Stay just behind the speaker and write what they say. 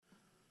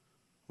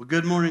Well,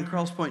 good morning,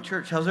 Crosspoint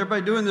Church. How's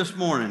everybody doing this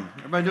morning?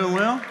 Everybody doing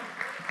well?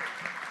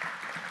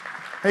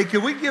 Hey,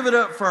 can we give it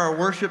up for our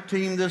worship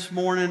team this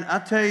morning? I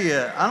tell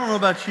you, I don't know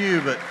about you,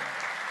 but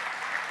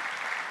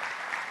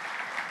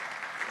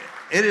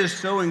it is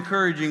so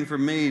encouraging for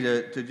me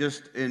to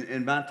just,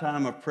 in my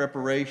time of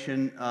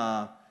preparation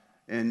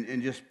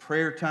and just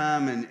prayer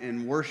time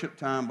and worship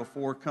time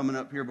before coming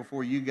up here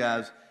before you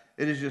guys,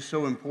 it is just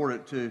so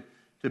important to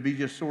be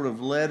just sort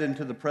of led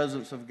into the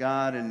presence of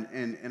God.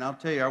 And I'll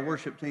tell you, our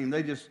worship team,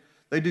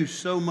 they do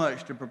so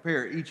much to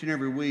prepare each and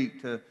every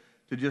week to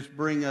just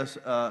bring us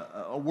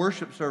a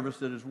worship service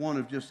that is one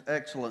of just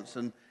excellence.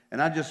 And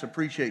I just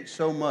appreciate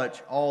so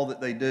much all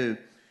that they do.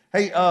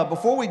 Hey,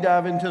 before we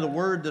dive into the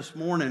Word this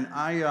morning,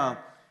 I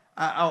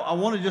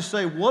want to just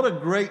say what a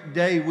great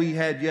day we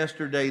had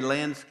yesterday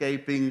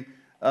landscaping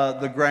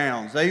the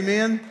grounds.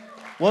 Amen?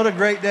 What a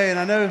great day. And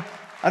I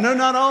know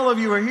not all of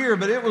you are here,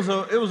 but it was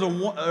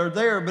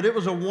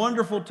a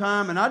wonderful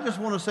time. And I just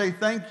want to say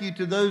thank you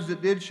to those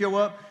that did show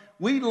up.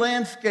 We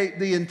landscaped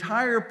the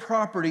entire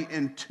property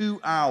in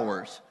 2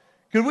 hours.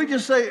 Can we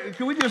just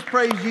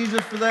praise Jesus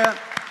for that?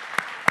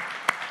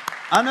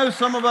 I know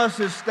some of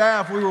us as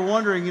staff, we were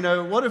wondering,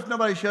 what if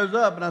nobody shows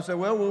up? And I said,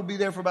 well, we'll be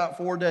there for about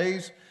 4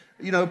 days,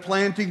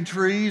 planting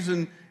trees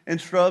and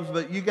shrubs.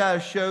 But you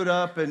guys showed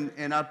up,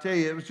 and I'll tell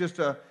you,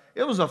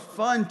 it was a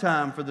fun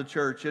time for the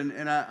church.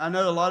 And I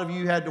know a lot of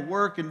you had to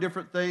work and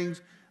different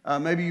things.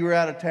 Maybe you were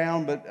out of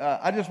town, but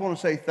I just want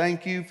to say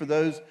thank you for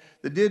those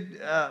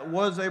that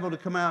was able to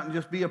come out and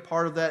just be a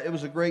part of that. It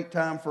was a great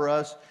time for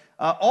us.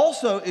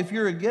 Also, if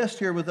you're a guest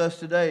here with us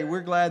today,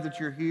 we're glad that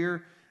you're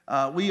here.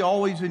 We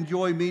always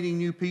enjoy meeting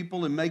new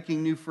people and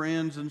making new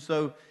friends. And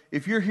so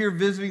if you're here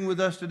visiting with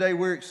us today,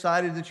 we're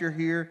excited that you're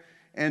here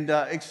and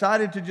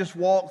excited to just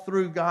walk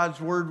through God's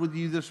Word with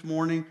you this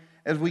morning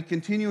as we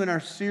continue in our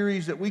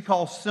series that we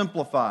call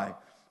Simplify.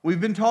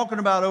 We've been talking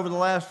about over the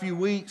last few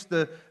weeks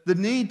the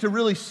need to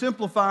really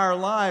simplify our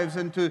lives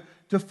and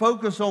to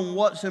focus on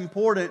what's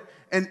important.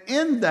 And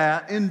in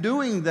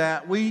doing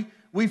that, we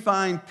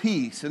find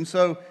peace. And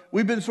so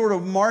we've been sort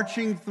of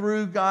marching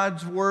through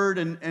God's Word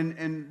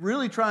and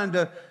really trying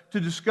to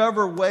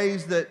discover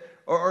ways that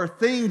or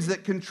things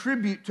that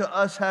contribute to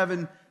us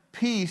having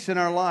peace in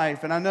our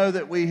life. And I know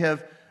that we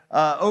have,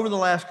 over the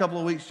last couple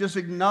of weeks, just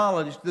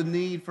acknowledged the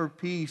need for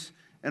peace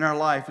in our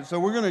life. And so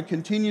we're going to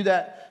continue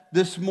that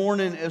this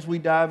morning as we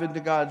dive into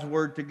God's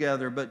Word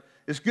together. But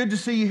it's good to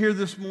see you here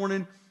this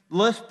morning.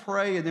 Let's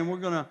pray, and then we're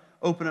going to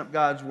open up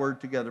God's Word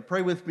together.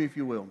 Pray with me if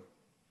you will.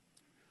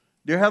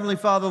 Dear Heavenly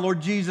Father,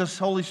 Lord Jesus,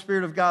 Holy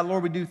Spirit of God,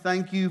 Lord, we do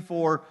thank you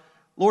for,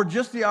 Lord,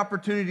 just the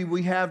opportunity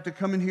we have to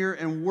come in here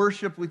and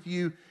worship with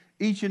you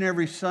each and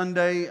every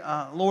Sunday.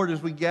 Lord,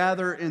 as we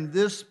gather in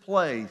this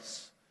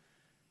place,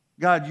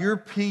 God, your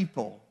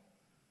people,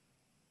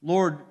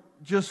 Lord,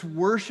 just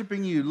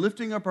worshiping you,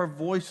 lifting up our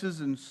voices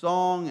in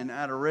song and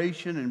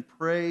adoration and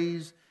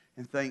praise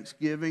and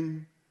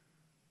thanksgiving.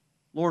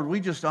 Lord, we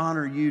just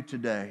honor you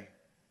today.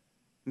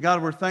 And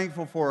God, we're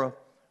thankful for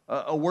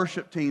a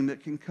worship team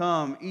that can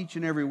come each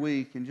and every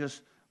week and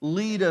just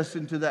lead us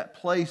into that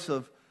place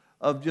of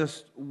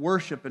just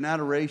worship and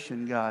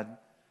adoration, God.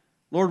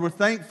 Lord, we're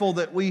thankful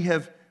that we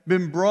have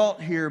been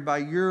brought here by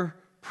your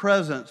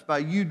presence, by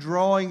you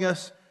drawing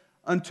us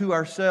unto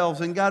ourselves.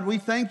 And God, we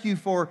thank you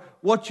for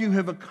what you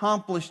have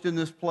accomplished in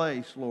this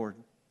place, Lord.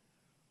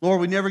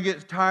 Lord, we never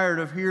get tired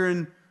of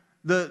hearing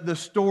the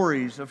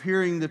stories, of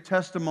hearing the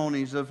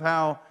testimonies of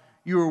how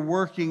you are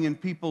working in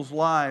people's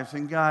lives.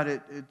 And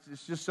God,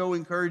 it's just so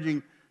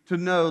encouraging to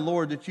know,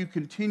 Lord, that you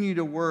continue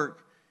to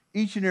work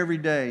each and every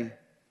day,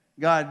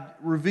 God,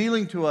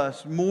 revealing to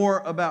us more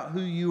about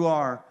who you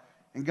are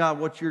and, God,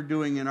 what you're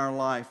doing in our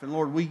life. And,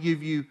 Lord, we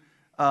give you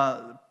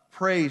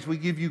praise. We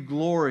give you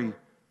glory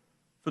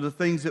for the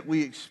things that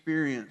we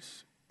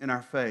experience in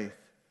our faith.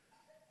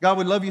 God,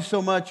 we love you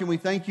so much, and we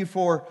thank you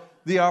for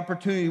the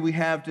opportunity we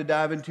have to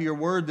dive into your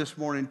word this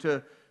morning,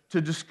 to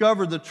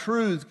discover the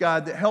truths,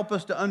 God, that help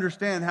us to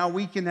understand how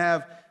we can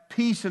have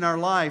peace in our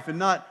life and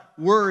not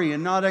worry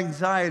and not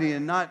anxiety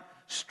and not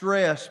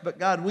stress. But,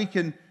 God, we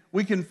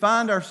can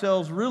find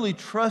ourselves really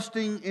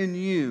trusting in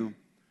you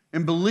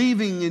and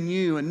believing in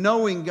you and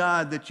knowing,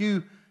 God, that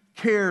you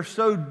care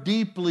so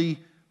deeply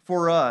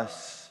for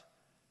us.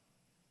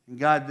 And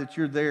God, that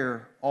you're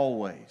there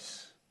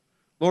always.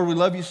 Lord, we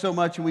love you so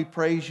much and we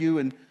praise you.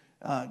 And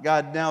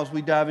God, now as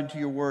we dive into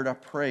your word, I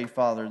pray,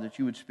 Father, that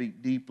you would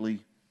speak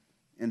deeply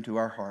into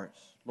our hearts.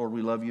 Lord,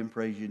 we love you and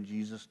praise you in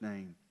Jesus'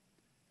 name.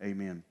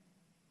 Amen.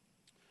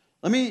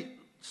 Let me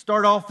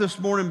start off this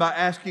morning by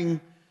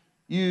asking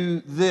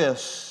you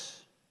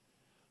this.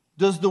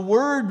 Does the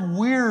word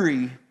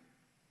weary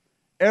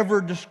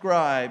ever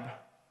describe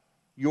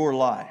your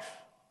life?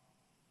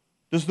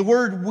 Does the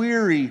word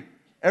weary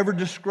ever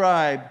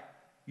describe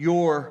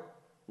your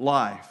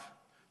life?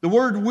 The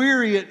word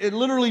weary, it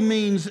literally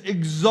means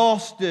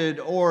exhausted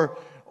or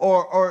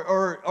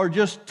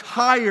just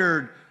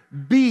tired,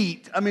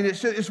 beat. I mean,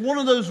 it's one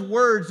of those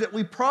words that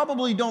we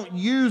probably don't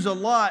use a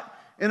lot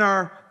in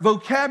our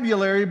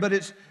vocabulary, but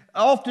it's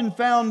often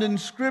found in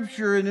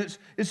Scripture, and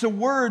it's a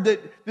word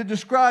that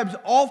describes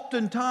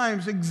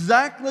oftentimes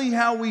exactly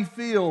how we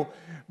feel,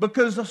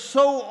 because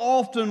so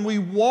often we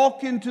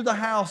walk into the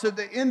house at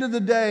the end of the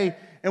day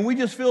and we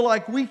just feel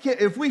like we can't,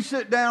 if we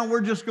sit down,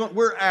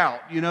 we're out,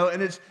 you know,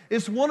 and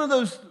it's one of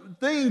those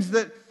things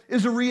that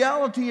is a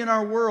reality in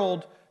our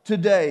world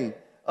today.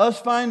 Us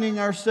finding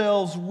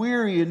ourselves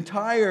weary and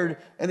tired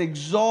and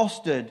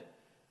exhausted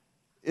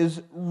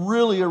is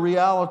really a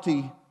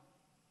reality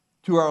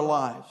to our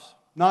lives.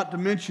 Not to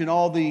mention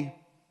all the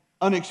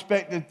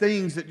unexpected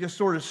things that just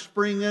sort of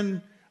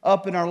spring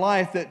up in our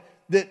life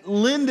that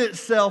lend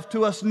itself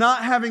to us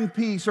not having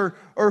peace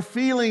or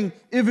feeling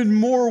even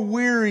more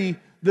weary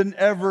than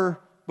ever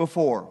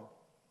before.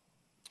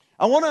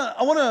 I want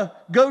to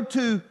go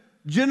to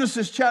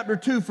Genesis chapter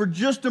 2 for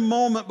just a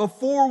moment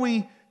before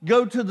we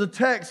go to the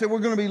text that we're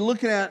going to be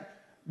looking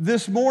at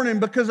this morning,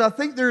 because I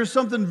think there is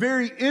something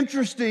very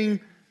interesting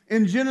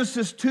in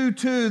Genesis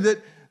 2:2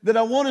 that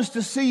I want us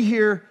to see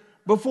here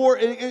before,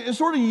 and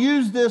sort of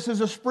use this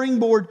as a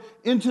springboard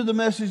into the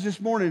message this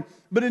morning.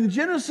 But in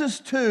Genesis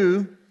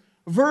 2,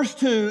 verse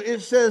 2,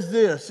 it says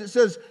this. It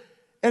says,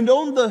 "And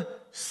on the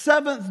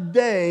seventh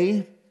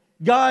day,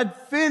 God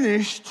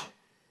finished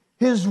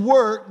His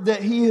work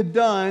that He had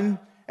done."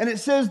 And it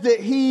says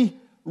that He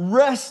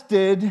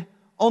rested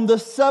on the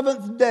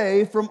seventh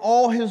day from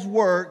all His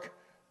work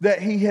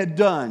that He had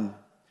done.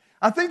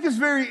 I think it's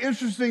very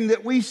interesting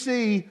that we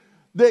see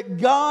that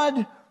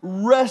God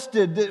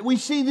rested, that we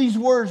see these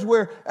words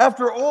where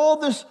after all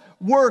this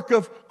work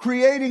of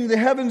creating the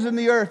heavens and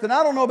the earth, and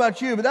I don't know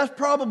about you, but that's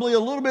probably a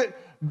little bit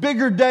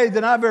bigger day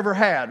than I've ever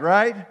had,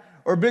 right?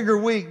 Or bigger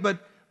week. But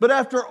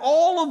after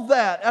all of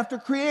that, after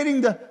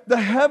creating the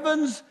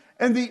heavens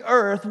and the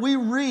earth, we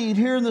read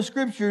here in the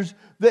Scriptures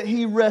that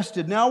He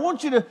rested. Now, I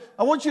want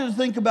you to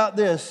think about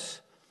this.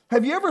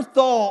 Have you ever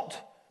thought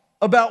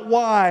about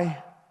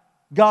why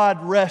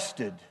God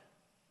rested?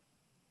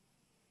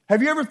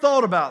 Have you ever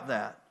thought about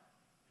that?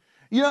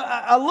 You know,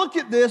 I look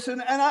at this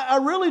and I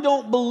really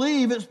don't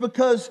believe it's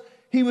because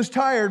He was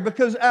tired,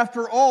 because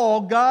after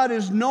all, God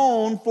is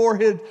known for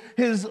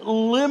His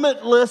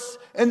limitless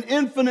and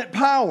infinite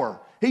power.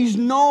 He's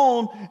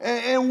known,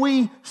 and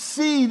we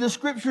see the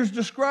Scriptures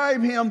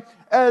describe Him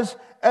as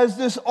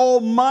this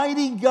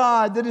almighty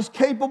God that is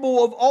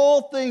capable of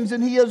all things,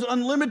 and He has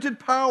unlimited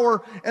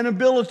power and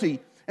ability.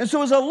 And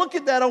so as I look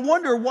at that, I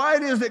wonder why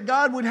it is that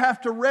God would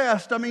have to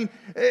rest. I mean,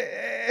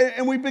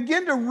 and we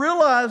begin to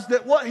realize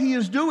that what He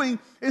is doing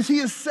is He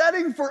is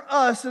setting for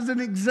us as an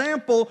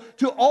example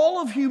to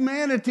all of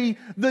humanity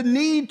the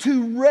need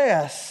to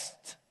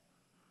rest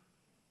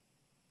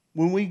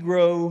when we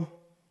grow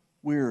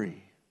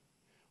weary,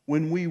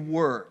 when we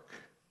work,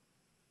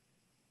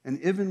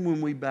 and even when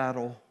we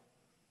battle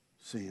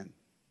sin.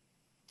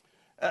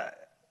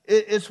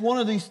 It's one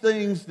of these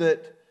things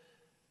that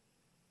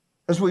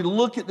as we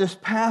look at this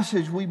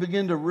passage, we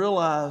begin to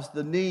realize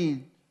the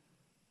need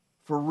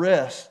for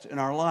rest in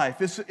our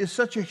life. It's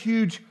such a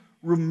huge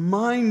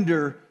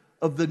reminder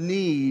of the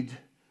need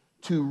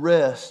to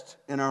rest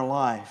in our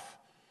life.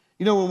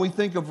 You know, when we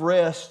think of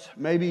rest,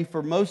 maybe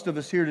for most of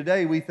us here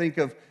today, we think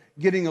of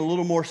getting a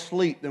little more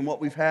sleep than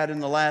what we've had in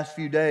the last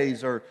few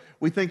days, or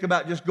we think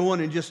about just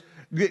going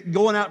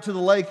out to the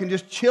lake and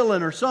just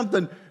chilling or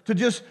something to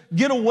just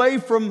get away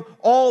from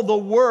all the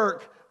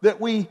work that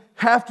we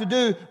have to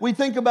do. We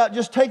think about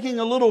just taking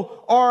a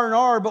little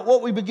R&R, but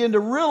what we begin to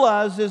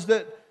realize is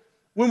that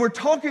when we're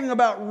talking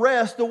about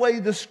rest, the way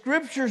the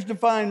Scriptures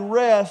define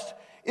rest,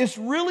 it's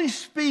really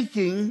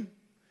speaking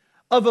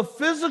of a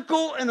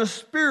physical and a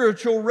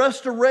spiritual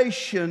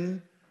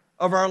restoration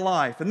of our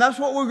life. And that's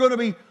what we're going to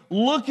be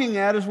looking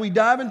at as we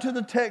dive into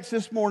the text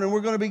this morning.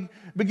 We're going to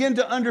begin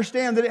to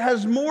understand that it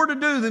has more to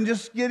do than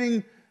just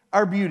getting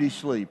our beauty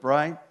sleep,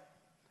 right?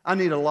 I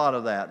need a lot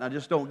of that, and I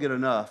just don't get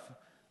enough.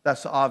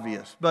 That's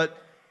obvious. But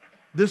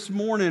this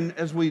morning,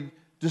 as we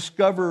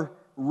discover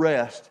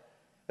rest,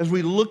 as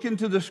we look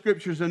into the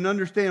Scriptures and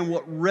understand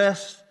what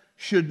rest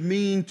should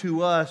mean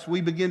to us,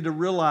 we begin to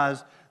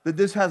realize that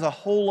this has a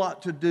whole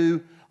lot to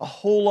do, a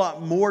whole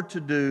lot more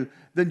to do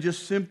than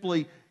just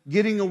simply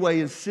getting away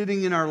and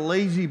sitting in our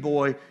lazy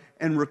boy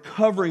and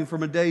recovering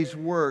from a day's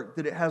work,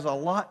 that it has a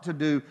lot to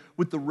do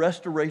with the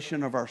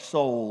restoration of our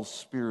souls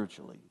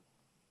spiritually,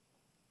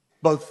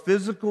 both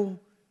physical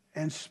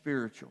and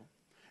spiritual.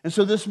 And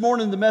so this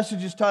morning, the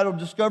message is titled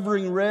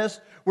Discovering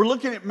Rest. We're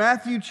looking at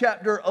Matthew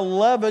chapter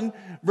 11,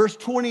 verse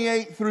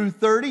 28 through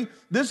 30.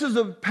 This is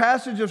a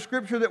passage of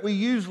Scripture that we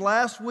used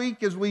last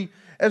week as we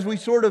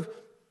sort of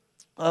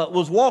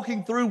was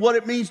walking through what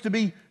it means to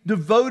be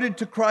devoted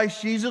to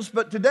Christ Jesus.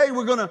 But today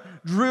we're going to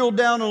drill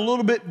down a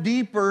little bit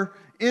deeper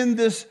in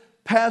this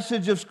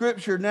passage of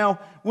Scripture. Now,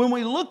 when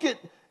we look at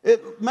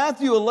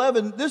Matthew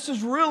 11, this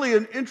is really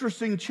an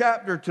interesting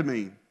chapter to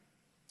me.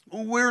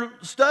 We're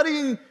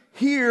studying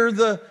here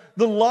the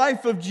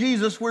life of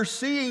Jesus. We're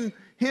seeing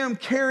Him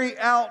carry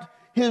out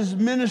His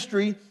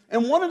ministry.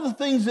 And one of the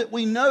things that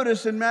we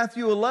notice in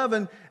Matthew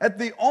 11 at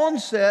the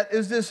onset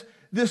is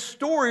this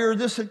story or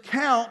this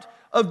account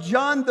of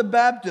John the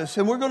Baptist.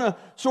 And we're going to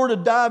sort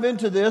of dive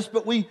into this,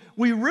 but we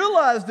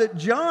realize that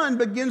John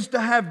begins to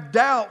have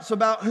doubts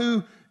about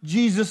who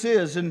Jesus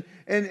is. And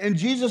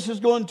Jesus is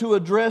going to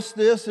address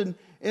this in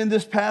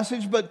this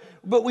passage,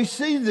 but we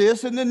see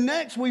this, and then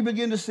next we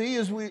begin to see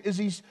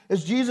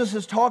as Jesus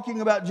is talking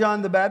about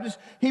John the Baptist,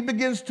 he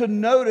begins to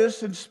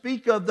notice and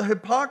speak of the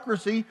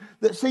hypocrisy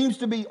that seems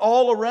to be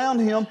all around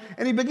him,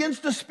 and he begins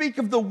to speak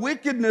of the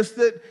wickedness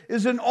that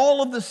is in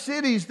all of the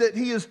cities that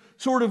he has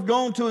sort of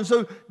gone to. And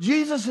so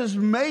Jesus is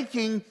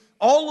making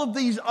all of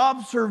these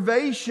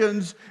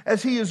observations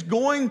as he is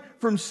going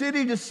from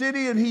city to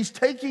city, and he's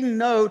taking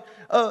note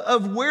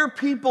of where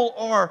people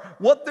are,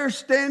 what their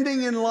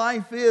standing in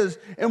life is.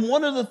 And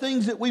one of the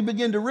things that we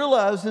begin to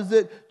realize is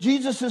that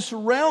Jesus is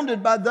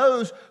surrounded by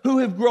those who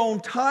have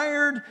grown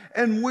tired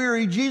and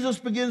weary. Jesus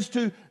begins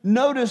to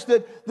notice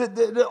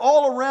that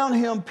all around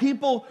him,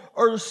 people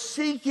are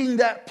seeking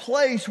that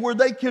place where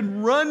they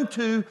can run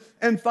to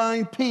and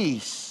find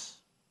peace.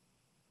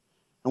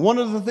 And one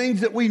of the things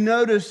that we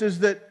notice is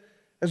that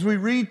as we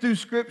read through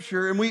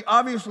Scripture, and we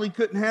obviously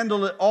couldn't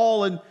handle it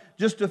all in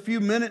just a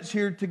few minutes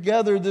here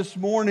together this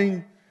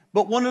morning,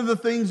 but one of the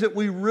things that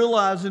we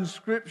realize in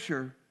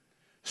Scripture,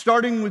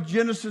 starting with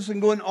Genesis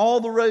and going all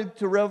the way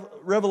to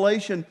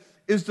Revelation,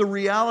 is the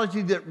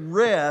reality that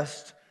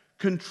rest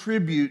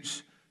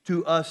contributes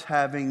to us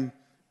having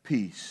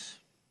peace.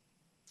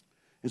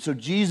 And so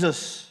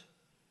Jesus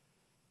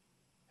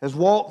has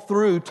walked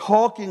through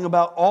talking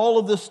about all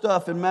of this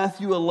stuff in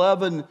Matthew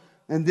 11,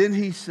 and then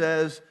he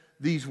says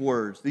these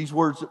words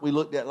that we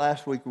looked at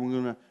last week and we're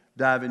going to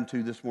dive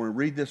into this morning.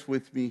 Read this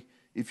with me,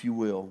 if you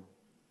will.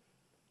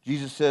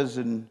 Jesus says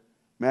in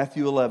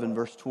Matthew 11,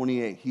 verse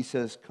 28, he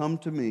says, "Come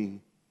to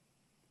me,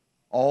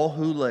 all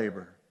who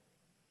labor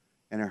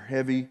and are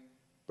heavy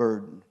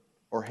burdened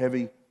or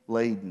heavy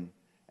laden,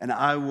 and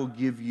I will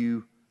give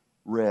you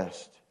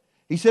rest."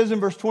 He says in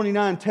verse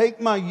 29,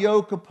 "Take my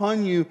yoke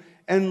upon you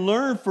and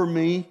learn from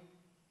me,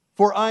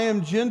 for I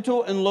am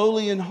gentle and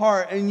lowly in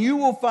heart, and you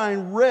will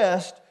find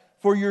rest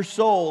for your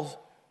souls.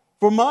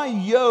 For my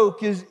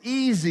yoke is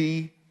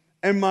easy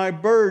and my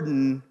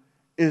burden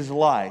is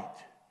light."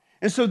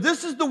 And so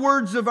this is the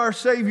words of our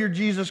Savior,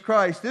 Jesus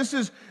Christ. This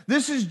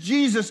is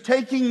Jesus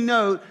taking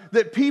note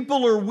that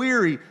people are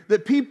weary,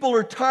 that people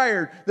are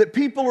tired, that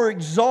people are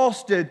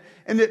exhausted,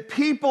 and that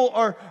people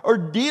are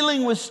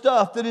dealing with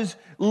stuff that is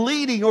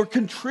leading or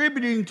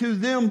contributing to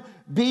them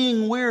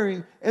being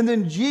weary. And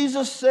then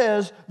Jesus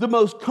says the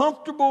most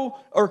comfortable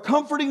or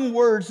comforting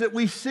words that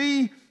we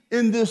see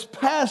in this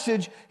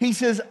passage. He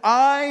says,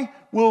 "I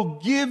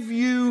will give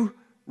you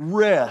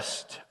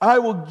rest. I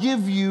will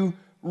give you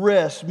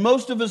rest."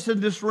 Most of us in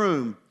this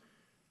room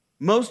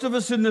feel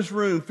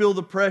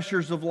the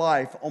pressures of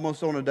life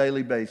almost on a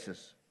daily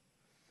basis.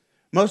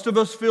 Most of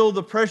us feel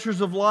the pressures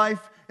of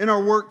life in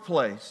our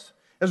workplace.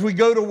 As we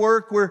go to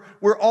work,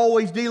 we're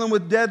always dealing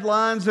with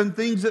deadlines and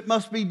things that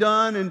must be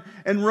done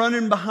and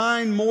running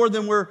behind more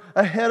than we're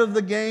ahead of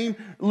the game,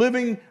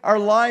 living our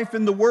life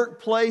in the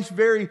workplace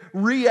very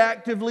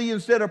reactively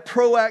instead of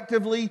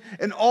proactively,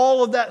 and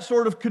all of that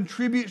sort of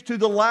contributes to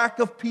the lack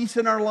of peace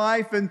in our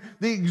life and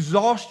the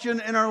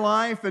exhaustion in our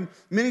life. And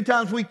many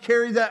times we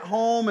carry that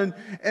home, and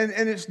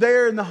it's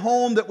there in the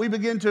home that we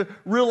begin to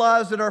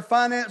realize that our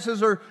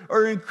finances are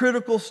in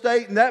critical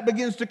state, and that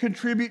begins to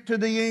contribute to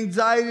the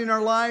anxiety in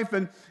our life.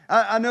 And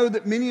I know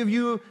that many of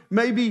you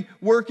may be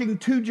working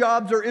 2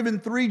 jobs or even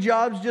 3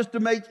 jobs just to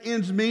make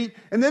ends meet.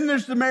 And then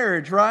there's the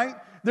marriage, right?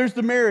 There's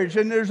the marriage,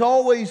 and there's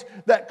always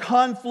that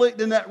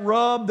conflict and that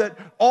rub that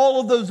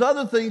all of those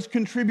other things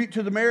contribute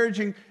to the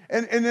marriage. And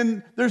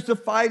then there's the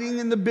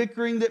fighting and the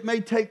bickering that may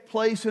take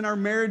place in our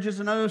marriages.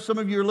 And I know some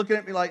of you are looking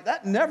at me like,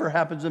 "That never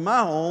happens in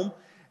my home."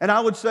 And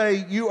I would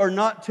say, you are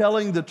not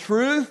telling the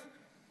truth.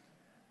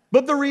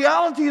 But the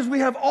reality is we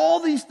have all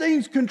these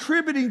things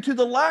contributing to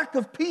the lack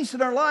of peace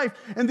in our life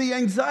and the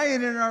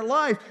anxiety in our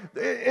life.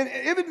 And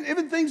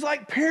even things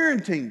like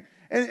parenting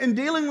and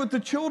dealing with the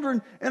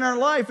children in our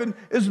life. And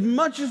as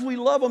much as we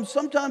love them,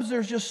 sometimes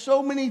there's just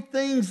so many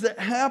things that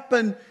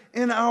happen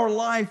in our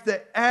life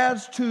that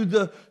adds to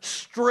the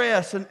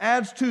stress and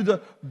adds to the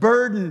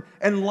burden.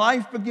 And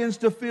life begins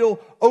to feel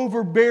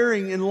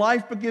overbearing, and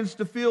life begins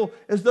to feel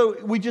as though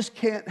we just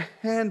can't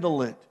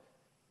handle it.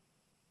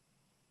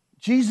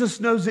 Jesus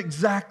knows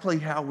exactly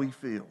how we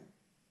feel.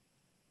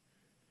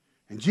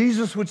 And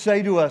Jesus would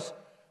say to us,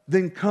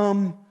 "Then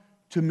come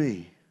to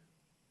me."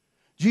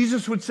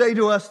 Jesus would say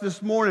to us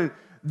this morning,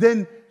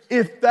 then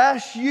if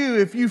that's you,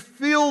 if you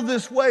feel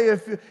this way,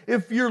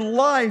 if your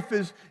life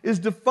is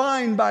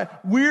defined by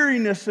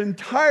weariness and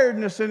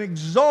tiredness and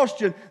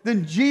exhaustion,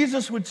 then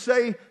Jesus would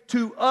say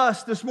to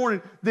us this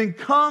morning, "Then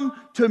come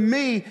to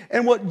me."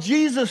 And what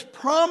Jesus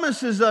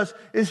promises us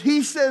is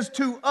he says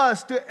to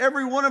us, to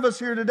every one of us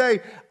here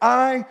today,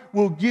 "I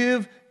will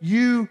give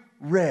you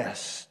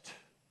rest.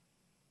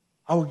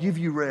 I will give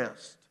you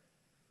rest."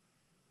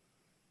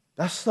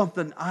 That's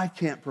something I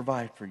can't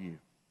provide for you.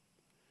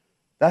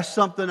 That's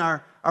something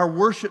our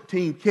worship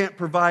team can't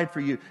provide for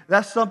you.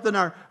 That's something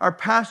our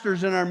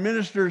pastors and our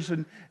ministers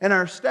and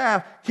our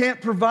staff can't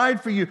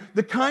provide for you.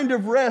 The kind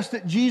of rest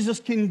that Jesus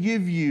can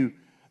give you.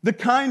 The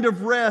kind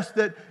of rest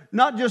that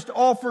not just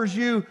offers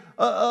you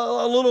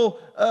a little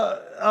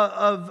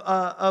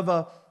of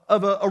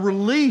a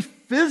relief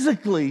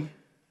physically,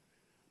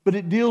 but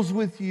it deals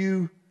with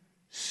you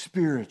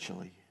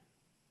spiritually.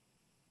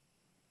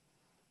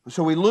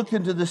 So we look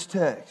into this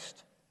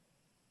text,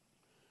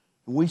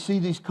 and we see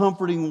these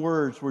comforting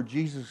words where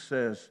Jesus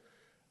says,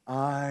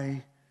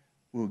 I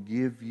will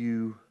give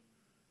you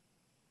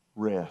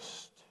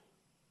rest.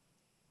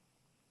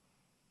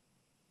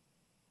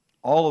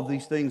 All of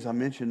these things I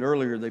mentioned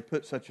earlier, they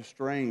put such a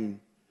strain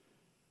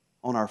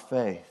on our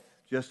faith,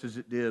 just as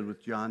it did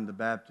with John the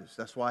Baptist.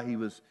 That's why he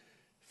was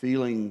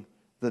feeling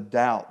the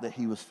doubt that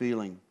he was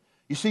feeling.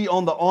 You see,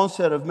 on the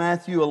onset of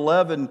Matthew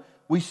 11,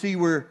 we see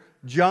where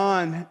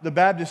John the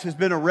Baptist has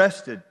been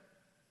arrested.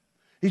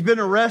 He's been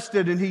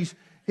arrested, and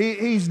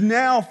he's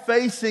now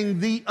facing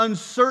the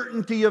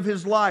uncertainty of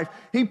his life.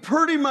 He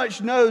pretty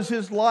much knows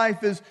his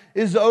life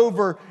is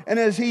over. And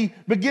as he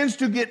begins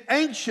to get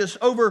anxious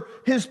over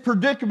his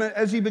predicament,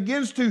 as he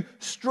begins to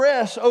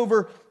stress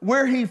over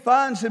where he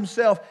finds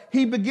himself,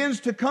 he begins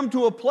to come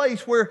to a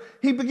place where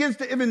he begins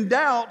to even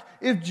doubt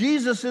if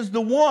Jesus is the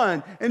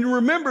one. And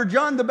remember,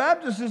 John the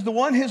Baptist is the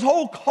one. His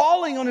whole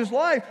calling on his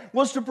life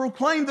was to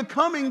proclaim the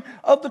coming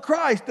of the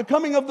Christ, the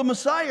coming of the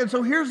Messiah. And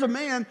so here's a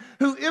man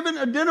who even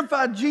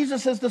identified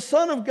Jesus as the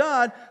Son of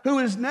God, who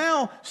is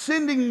now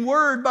sending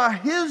word by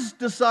his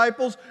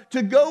disciples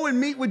to go and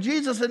meet with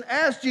Jesus and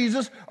ask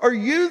Jesus, are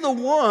you the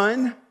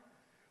one,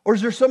 or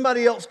is there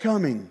somebody else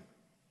coming?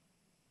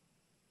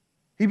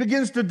 He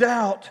begins to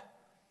doubt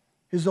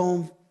his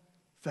own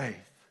faith.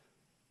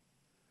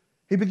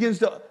 He begins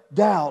to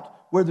doubt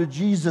whether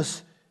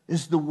Jesus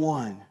is the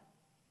one.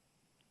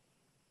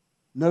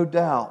 No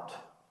doubt,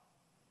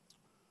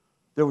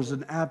 there was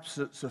an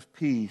absence of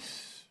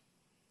peace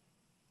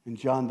in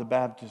John the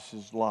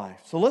Baptist's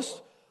life. So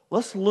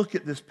let's look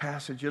at this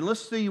passage and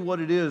let's see what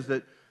it is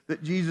that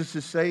Jesus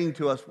is saying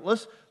to us.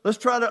 Let's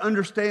try to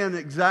understand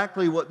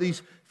exactly what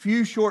these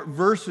few short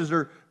verses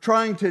are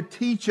trying to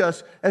teach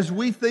us as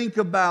we think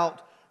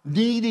about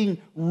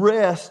needing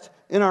rest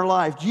in our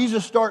life.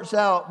 Jesus starts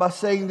out by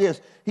saying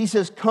this. He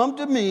says, come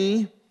to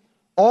me,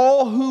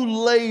 all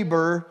who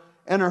labor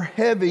and are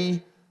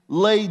heavy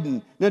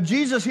laden. Now,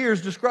 Jesus here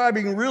is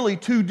describing really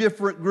two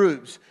different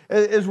groups.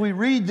 As we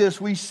read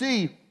this, we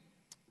see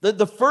that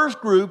the first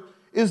group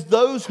is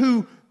those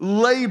who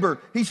labor.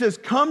 He says,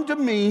 come to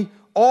me,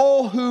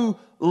 all who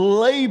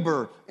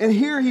labor. And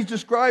here he's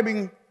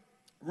describing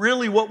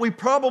really what we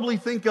probably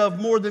think of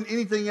more than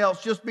anything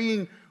else, just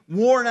being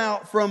worn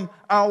out from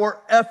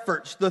our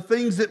efforts, the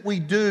things that we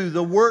do,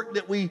 the work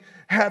that we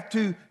have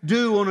to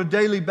do on a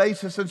daily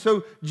basis. And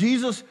so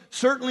Jesus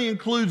certainly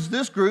includes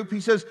this group. He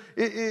says,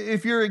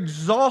 if you're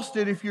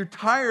exhausted, if you're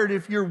tired,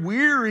 if you're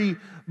weary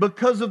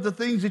because of the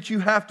things that you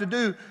have to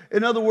do,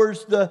 in other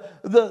words,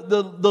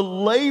 the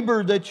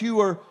labor that you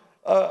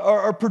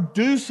are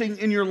producing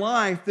in your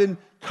life, then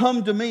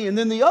come to me. And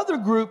then the other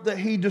group that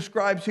he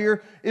describes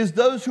here is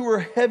those who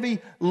are heavy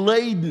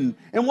laden.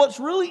 And what's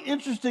really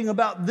interesting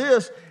about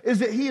this is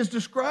that he is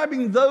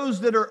describing those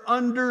that are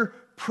under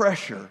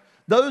pressure.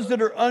 Those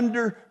that are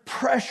under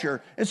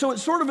pressure. And so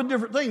it's sort of a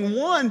different thing.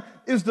 One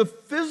is the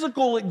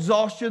physical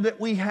exhaustion that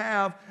we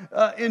have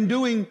in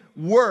doing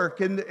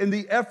work and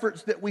the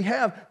efforts that we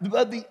have.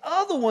 But the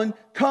other one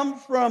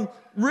comes from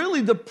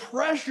really the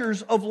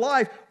pressures of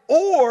life.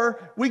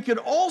 Or we could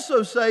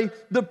also say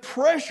the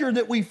pressure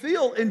that we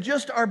feel in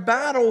just our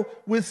battle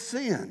with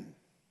sin.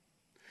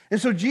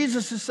 And so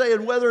Jesus is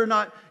saying whether or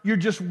not you're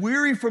just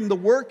weary from the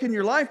work in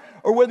your life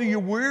or whether you're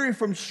weary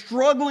from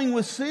struggling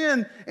with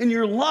sin in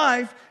your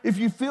life, if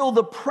you feel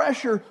the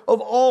pressure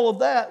of all of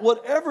that,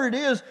 whatever it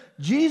is,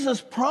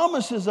 Jesus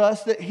promises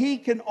us that he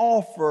can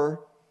offer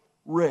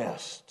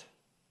rest.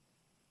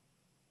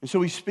 And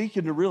so he's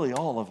speaking to really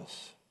all of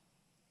us.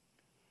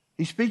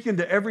 He's speaking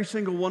to every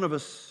single one of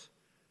us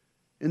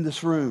in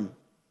this room.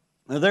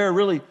 Now, there are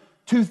really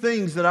two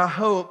things that I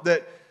hope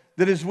that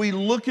as we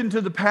look into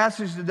the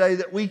passage today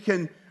that we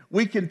can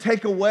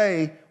take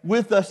away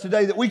with us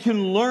today, that we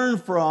can learn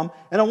from.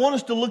 And I want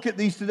us to look at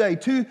these today.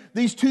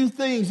 These two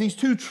things, these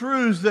two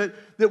truths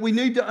that we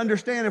need to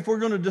understand if we're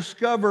going to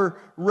discover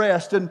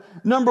rest. And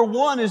number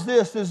one is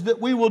this, is that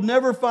we will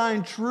never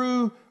find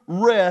true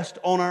rest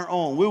on our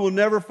own. We will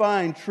never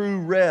find true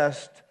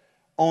rest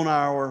on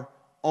our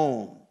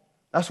own.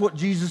 That's what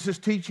Jesus is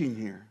teaching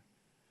here.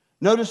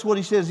 Notice what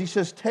he says. He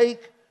says,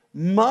 take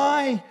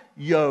my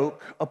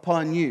yoke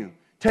upon you.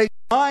 Take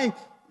my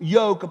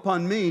yoke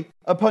upon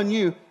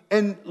you,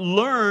 and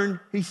learn,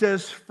 he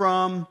says,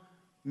 from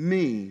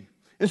me.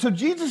 And so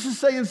Jesus is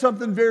saying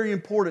something very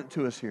important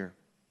to us here.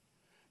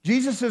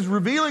 Jesus is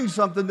revealing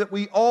something that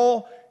we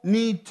all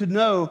need to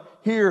know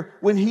here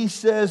when he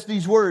says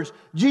these words.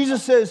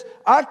 Jesus says,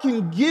 I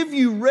can give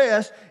you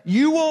rest.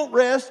 You won't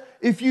rest.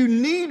 If you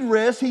need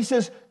rest, he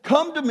says,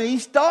 come to me.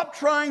 Stop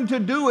trying to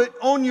do it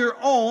on your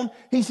own.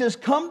 He says,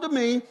 come to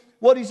me.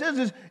 What he says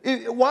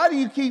is, why do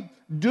you keep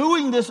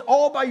doing this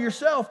all by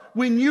yourself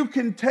when you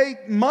can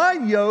take my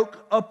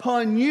yoke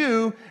upon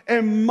you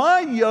and my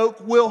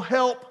yoke will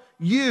help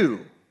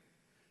you?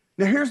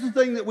 Now, here's the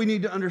thing that we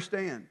need to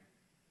understand.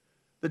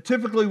 That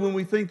typically when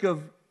we think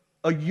of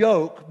a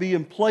yoke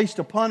being placed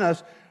upon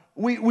us,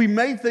 we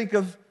may think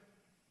of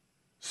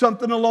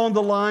something along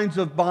the lines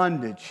of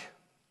bondage.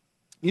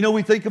 You know,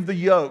 we think of the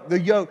yoke.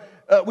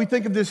 We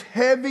think of this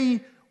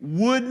heavy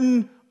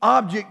wooden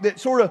object that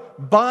sort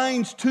of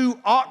binds two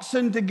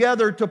oxen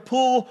together to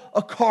pull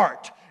a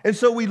cart. And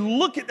so we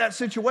look at that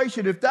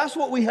situation. If that's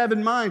what we have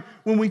in mind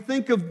when we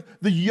think of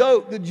the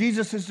yoke that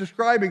Jesus is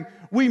describing,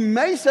 we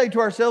may say to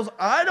ourselves,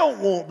 I don't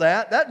want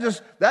that.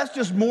 That's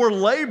just more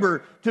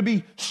labor to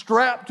be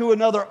strapped to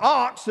another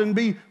ox and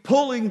be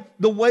pulling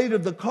the weight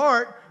of the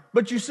cart.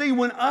 But you see,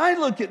 when I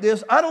look at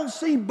this, I don't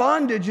see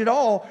bondage at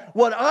all.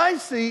 What I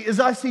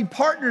see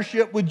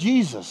partnership with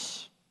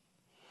Jesus.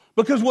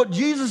 Because what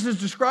Jesus is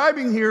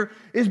describing here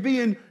is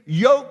being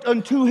yoked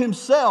unto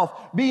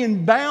himself,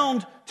 being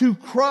bound to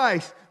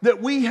Christ,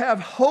 that we have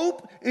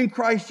hope in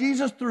Christ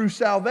Jesus through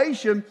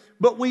salvation,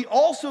 but we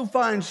also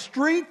find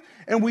strength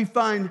and we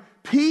find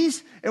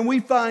peace and we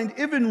find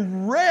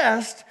even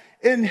rest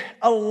in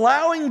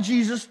allowing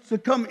Jesus to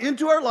come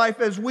into our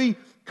life as we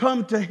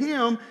come to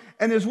him,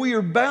 and as we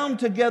are bound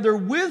together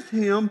with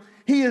him,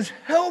 he is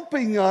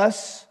helping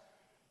us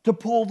to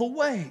pull the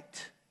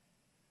weight.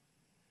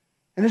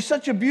 And it's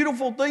such a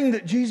beautiful thing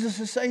that Jesus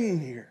is saying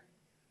here.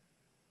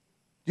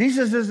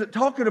 Jesus isn't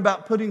talking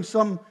about putting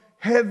some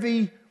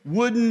heavy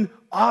wooden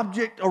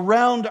object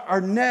around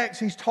our necks.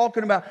 He's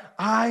talking about,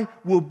 I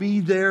will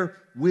be there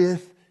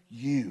with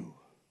you.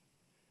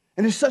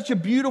 And it's such a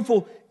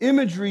beautiful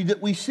imagery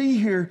that we see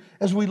here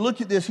as we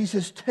look at this. He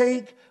says,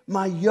 take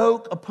my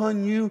yoke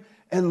upon you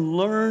and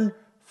learn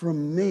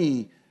from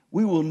me.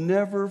 We will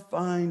never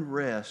find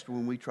rest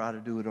when we try to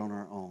do it on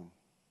our own.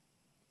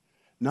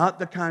 Not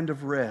the kind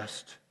of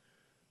rest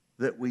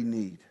that we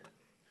need.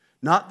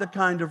 Not the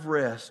kind of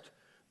rest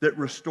that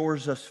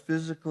restores us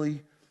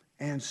physically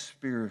and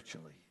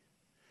spiritually.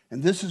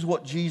 And this is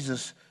what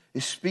Jesus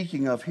is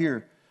speaking of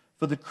here.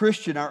 For the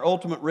Christian, our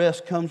ultimate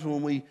rest comes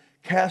when we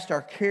cast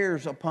our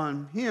cares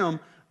upon him,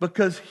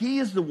 because he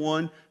is the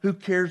one who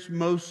cares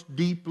most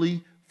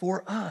deeply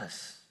for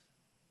us.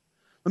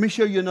 Let me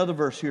show you another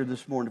verse here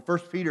this morning. 1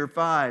 Peter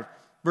 5,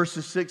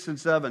 verses 6 and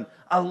 7.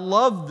 I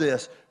love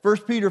this. 1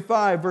 Peter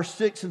 5, verse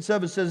 6 and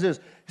 7 says this.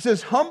 It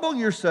says, humble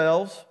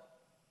yourselves.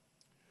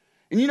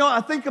 And you know,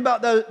 I think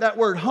about that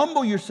word,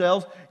 humble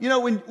yourselves. You know,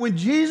 when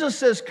Jesus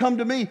says, come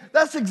to me,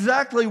 that's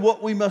exactly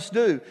what we must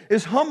do,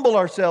 is humble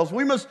ourselves.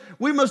 We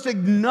must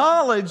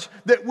acknowledge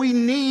that we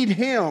need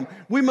him.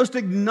 We must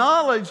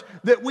acknowledge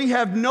that we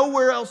have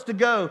nowhere else to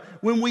go.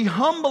 When we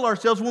humble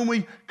ourselves, when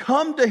we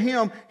come to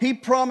him, he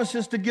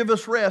promises to give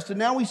us rest. And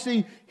now we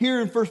see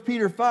here in 1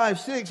 Peter 5,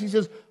 6, he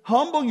says,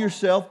 humble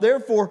yourself,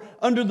 therefore,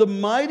 under the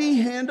mighty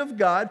hand of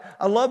God.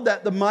 I love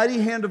that, the mighty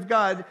hand of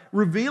God,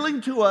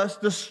 revealing to us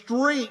the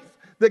strength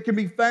that can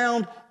be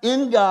found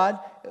in God,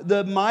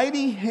 the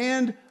mighty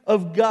hand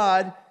of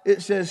God,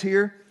 it says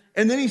here.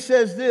 And then he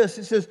says this,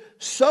 it says,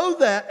 so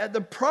that at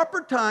the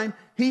proper time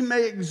he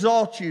may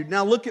exalt you.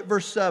 Now look at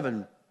verse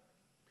 7.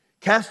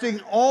 Casting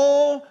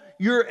all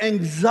your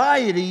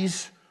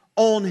anxieties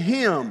on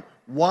him.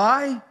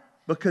 Why?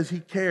 Because he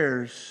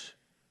cares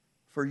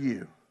for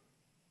you.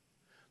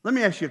 Let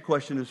me ask you a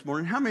question this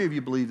morning. How many of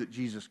you believe that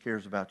Jesus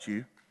cares about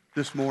you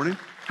this morning?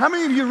 How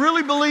many of you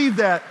really believe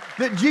that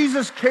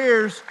Jesus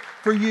cares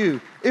for you?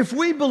 If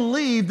we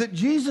believe that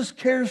Jesus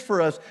cares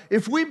for us,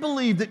 if we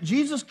believe that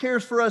Jesus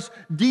cares for us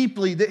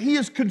deeply, that he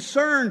is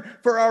concerned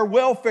for our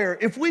welfare,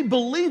 if we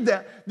believe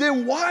that,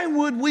 then why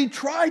would we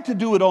try to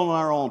do it on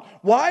our own?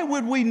 Why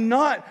would we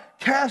not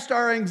cast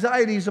our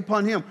anxieties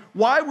upon him?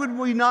 Why would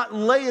we not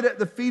lay it at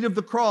the feet of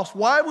the cross?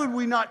 Why would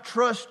we not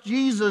trust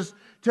Jesus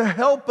to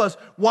help us?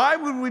 Why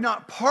would we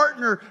not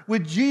partner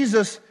with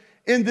Jesus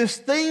in this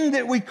thing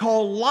that we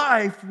call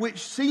life, which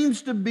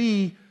seems to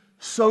be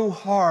so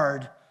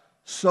hard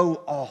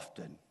so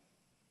often?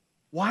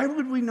 Why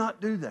would we not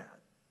do that?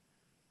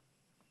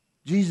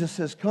 Jesus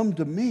says, come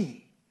to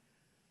me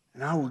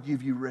and I will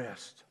give you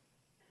rest.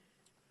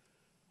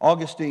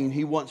 Augustine,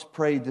 he once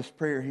prayed this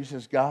prayer. He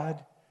says,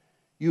 God,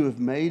 you have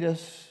made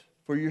us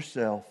for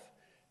yourself,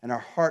 and our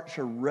hearts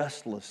are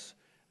restless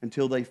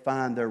until they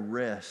find their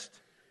rest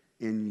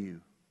in you.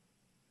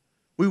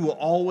 We will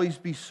always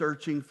be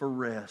searching for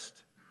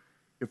rest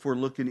if we're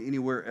looking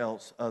anywhere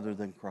else other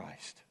than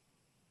Christ.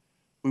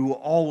 We will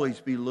always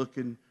be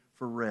looking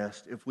for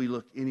rest if we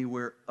look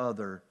anywhere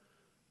other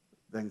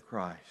than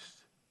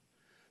Christ.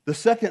 The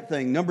second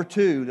thing, number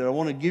 2, that I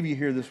want to give you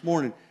here this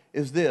morning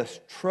is this.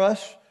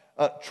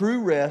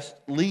 True rest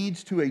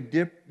leads to a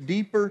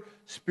deeper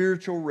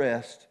spiritual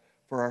rest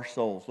for our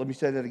souls. Let me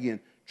say that again.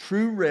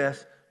 True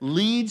rest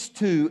leads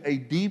to a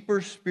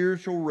deeper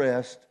spiritual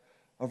rest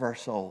of our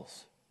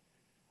souls.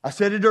 I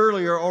said it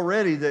earlier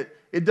already that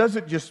it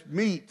doesn't just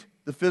meet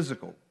the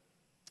physical.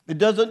 It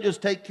doesn't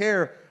just take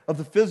care of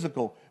the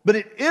physical, but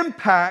it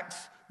impacts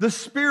the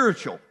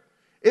spiritual.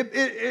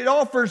 It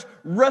offers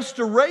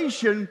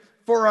restoration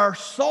for our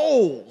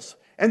souls.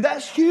 And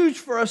that's huge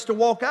for us to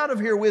walk out of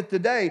here with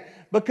today,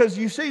 because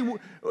you see,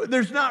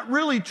 there's not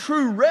really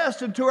true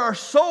rest until our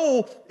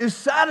soul is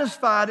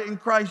satisfied in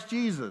Christ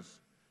Jesus.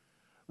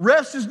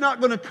 Rest is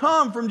not going to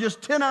come from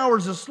just 10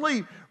 hours of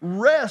sleep.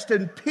 Rest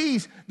and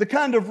peace, the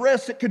kind of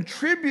rest that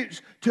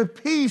contributes to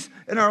peace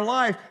in our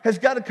life, has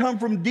got to come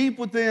from deep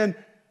within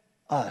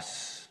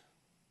us.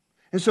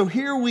 And so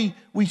here we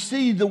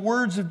see the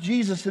words of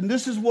Jesus, and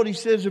this is what he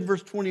says in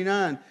verse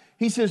 29.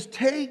 He says,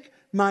 take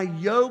my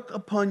yoke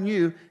upon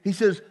you. He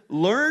says,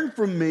 learn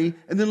from me.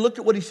 And then look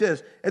at what he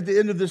says at the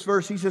end of this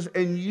verse. He says,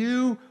 and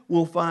you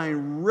will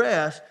find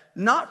rest,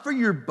 not for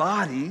your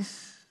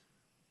bodies,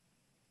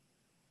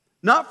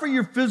 not for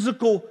your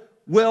physical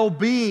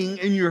well-being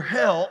and your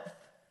health.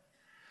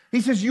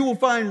 He says you will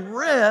find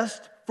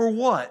rest for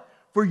what?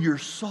 For your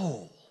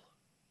soul.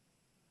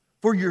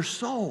 For your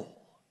soul.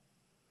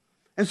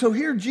 And so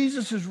here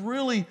Jesus is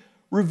really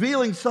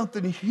revealing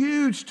something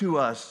huge to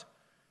us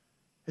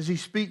as he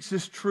speaks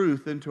this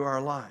truth into our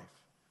life.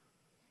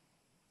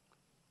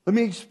 Let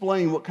me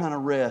explain what kind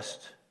of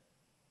rest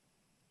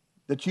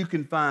that you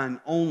can find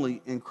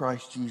only in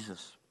Christ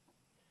Jesus.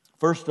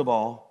 First of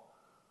all,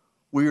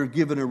 we are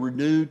given a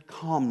renewed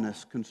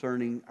calmness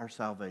concerning our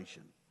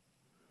salvation.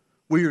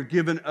 We are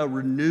given a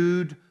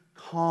renewed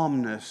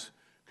calmness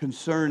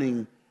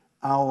concerning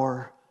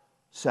our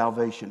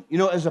salvation. You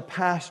know, as a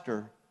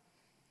pastor,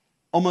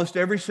 almost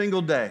every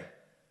single day,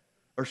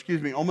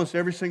 almost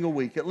every single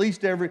week, at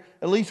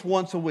least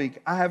once a week,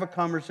 I have a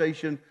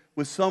conversation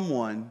with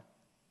someone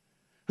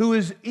who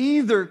is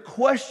either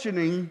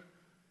questioning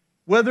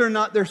whether or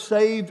not they're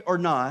saved or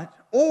not,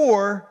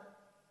 or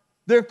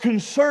they're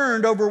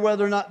concerned over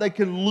whether or not they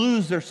can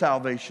lose their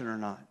salvation or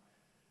not.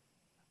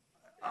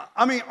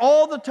 I mean,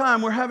 all the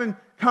time we're having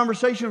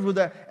conversations with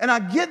that. And I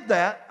get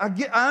that.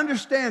 I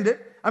understand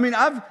it. I mean,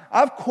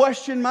 I've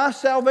questioned my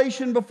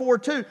salvation before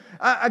too.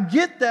 I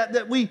get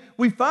that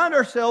we find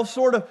ourselves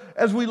sort of,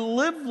 as we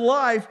live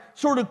life,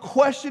 sort of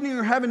questioning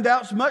or having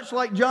doubts, much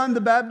like John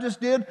the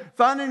Baptist did,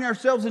 finding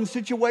ourselves in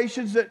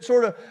situations that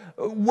sort of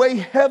weigh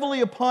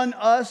heavily upon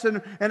us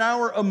and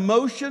our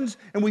emotions,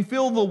 and we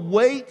feel the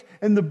weight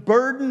and the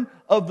burden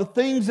of the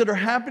things that are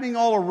happening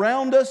all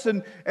around us,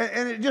 and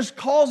it just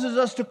causes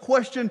us to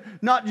question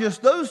not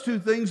just those two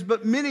things,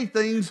 but many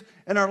things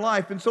in our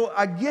life. And so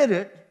I get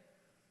it.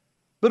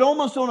 But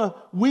almost on a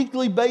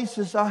weekly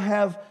basis, I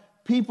have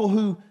people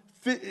who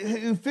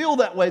feel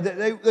that way,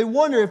 that they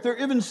wonder if they're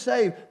even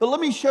saved. But let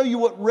me show you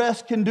what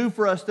rest can do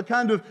for us, the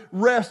kind of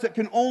rest that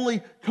can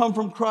only come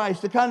from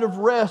Christ, the kind of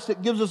rest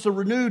that gives us a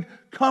renewed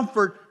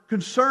comfort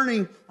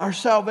concerning our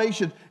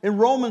salvation. In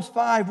Romans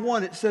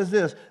 5:1, it says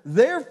this,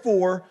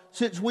 therefore,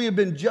 since we have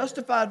been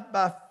justified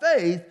by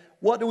faith,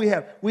 what do we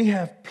have? We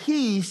have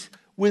peace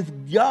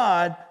with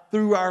God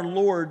through our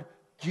Lord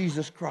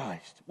Jesus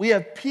Christ. We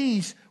have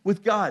peace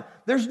with God.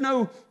 There's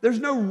no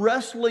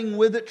wrestling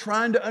with it,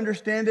 trying to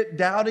understand it,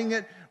 doubting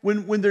it.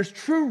 When there's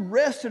true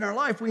rest in our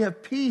life, we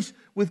have peace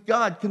with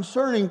God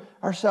concerning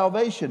our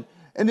salvation.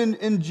 And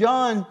in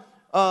John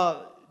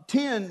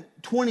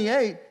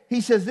 10:28,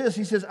 he says this,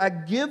 he says, I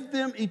give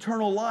them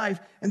eternal life,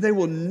 and they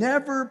will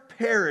never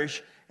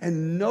perish,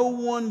 and no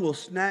one will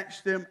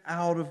snatch them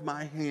out of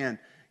my hand.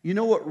 You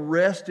know what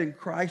rest in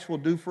Christ will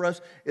do for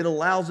us? It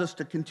allows us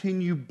to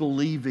continue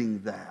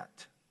believing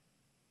that.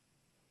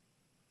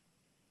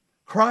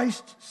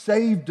 Christ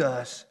saved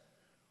us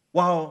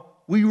while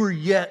we were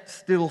yet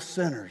still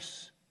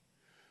sinners.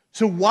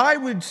 So why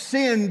would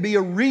sin be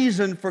a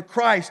reason for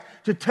Christ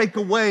to take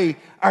away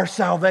our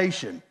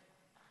salvation?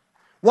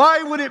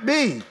 Why would it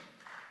be?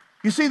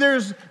 You see,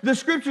 the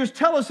scriptures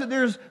tell us that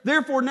there's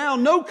therefore now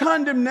no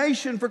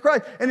condemnation for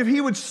Christ. And if he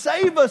would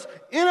save us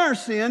in our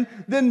sin,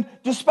 then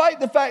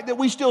despite the fact that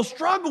we still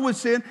struggle with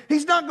sin,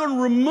 he's not going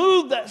to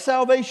remove that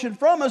salvation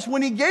from us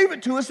when he gave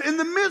it to us in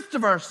the midst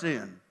of our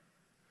sin.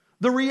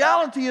 The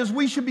reality is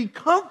we should be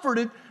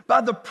comforted by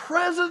the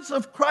presence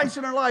of Christ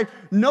in our life,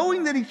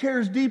 knowing that he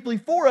cares deeply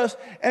for us.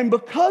 And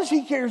because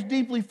he cares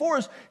deeply for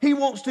us, he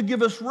wants to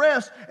give us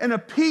rest and a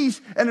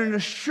peace and an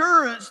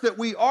assurance that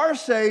we are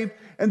saved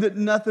and that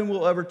nothing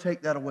will ever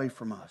take that away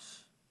from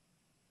us.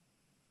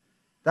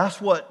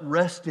 That's what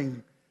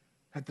resting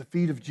at the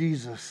feet of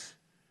Jesus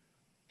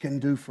can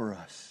do for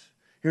us.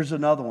 Here's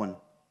another one.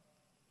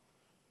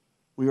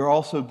 We are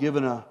also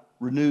given a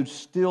renewed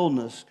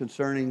stillness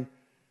concerning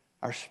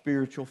our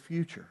spiritual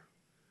future.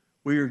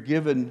 We are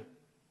given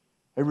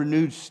a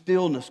renewed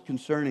stillness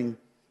concerning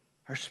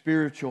our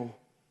spiritual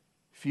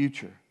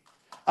future.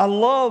 I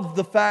love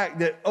the fact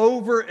that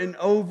over and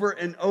over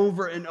and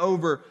over and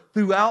over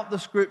throughout the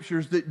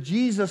scriptures that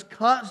Jesus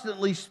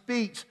constantly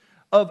speaks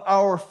of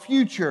our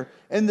future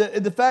and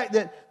the fact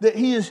that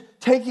he is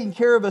taking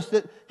care of us,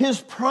 that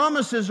his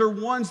promises are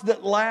ones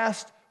that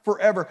last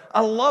forever.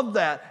 I love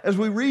that. As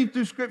we read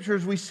through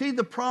Scriptures, we see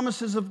the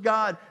promises of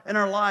God in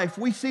our life.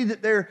 We see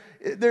that there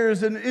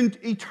is an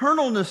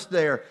eternalness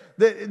there,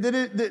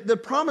 that the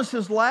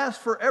promises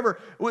last forever.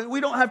 We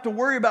don't have to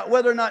worry about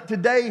whether or not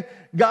today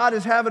God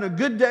is having a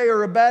good day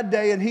or a bad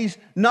day, and He's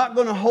not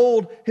going to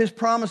hold His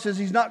promises.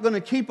 He's not going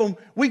to keep them.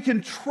 We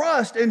can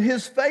trust in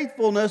His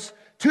faithfulness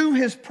to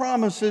His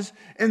promises,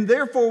 and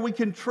therefore we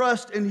can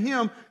trust in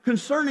Him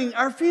concerning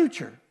our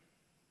future.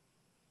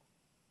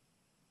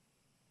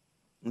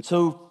 And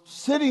so,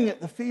 sitting at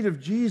the feet of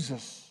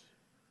Jesus,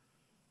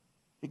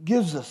 it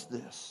gives us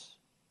this.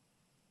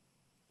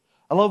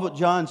 I love what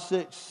John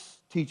 6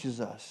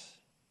 teaches us.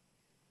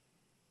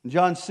 In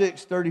John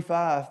 6,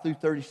 35 through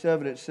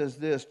 37, it says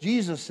this.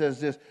 Jesus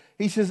says this.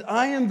 He says,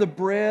 I am the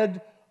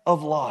bread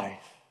of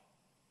life.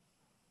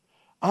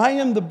 I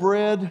am the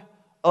bread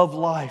of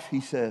life, He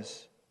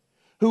says.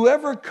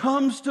 Whoever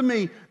comes to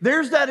me,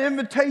 there's that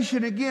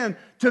invitation again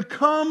to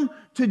come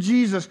to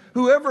Jesus.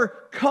 Whoever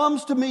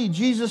comes to me,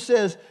 Jesus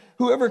says,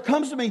 whoever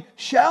comes to me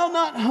shall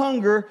not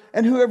hunger,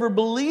 and whoever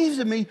believes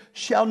in me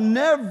shall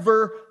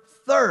never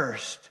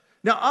thirst.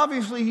 Now,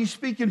 obviously, he's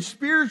speaking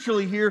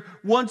spiritually here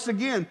once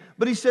again,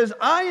 but he says,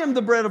 I am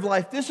the bread of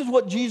life. This is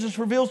what Jesus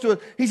reveals to us.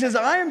 He says,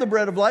 I am the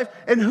bread of life,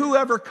 and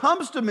whoever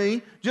comes to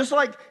me, just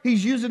like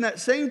he's using that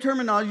same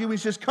terminology when he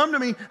says, come to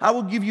me, I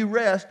will give you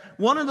rest.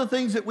 One of the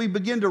things that we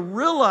begin to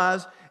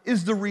realize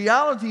is the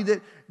reality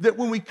that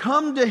when we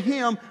come to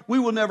Him, we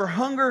will never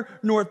hunger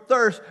nor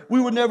thirst.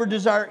 We will never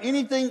desire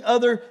anything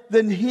other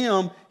than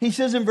Him. He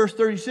says in verse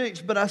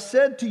 36, but I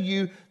said to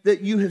you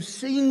that you have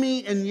seen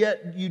me and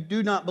yet you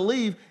do not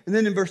believe. And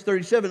then in verse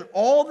 37,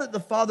 all that the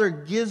Father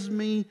gives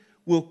me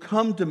will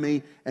come to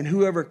me, and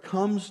whoever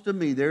comes to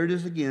me, there it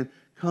is again,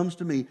 comes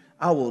to me,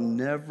 I will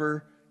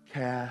never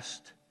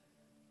cast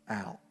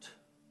out.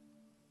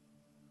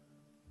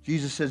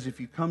 Jesus says, if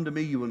you come to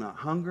me, you will not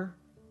hunger,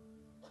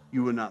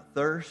 you will not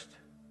thirst,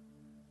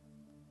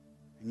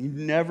 and you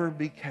never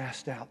be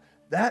cast out.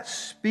 That's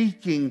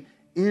speaking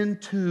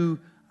into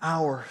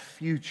our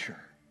future.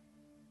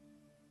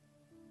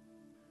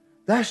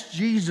 That's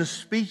Jesus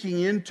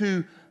speaking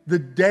into the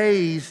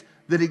days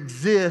that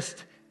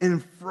exist in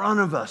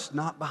front of us,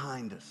 not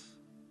behind us.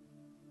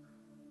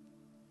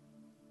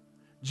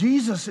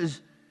 Jesus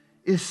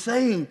is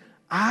saying,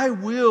 I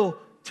will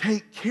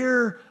take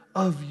care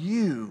of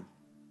you.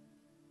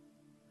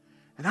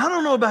 And I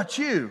don't know about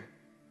you,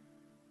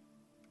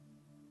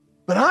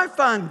 but I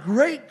find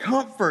great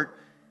comfort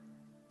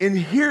in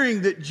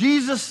hearing that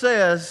Jesus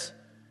says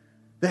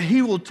that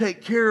He will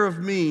take care of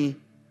me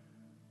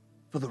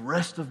for the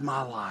rest of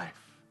my life.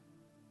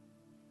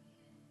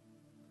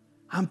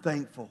 I'm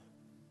thankful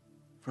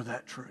for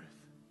that truth.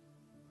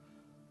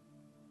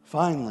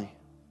 Finally,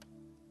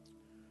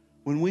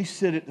 when we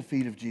sit at the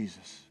feet of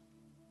Jesus,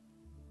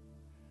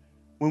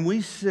 when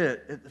we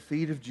sit at the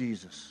feet of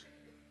Jesus,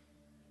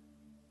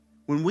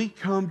 when we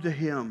come to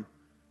Him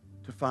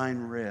to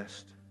find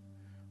rest,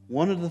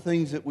 one of the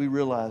things that we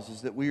realize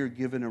is that we are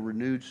given a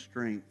renewed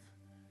strength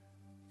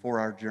for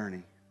our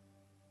journey.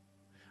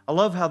 I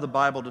love how the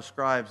Bible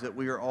describes that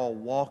we are all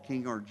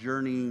walking or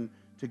journeying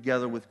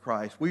together with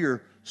Christ. We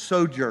are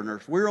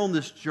sojourners. We're on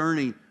this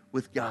journey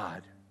with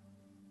God.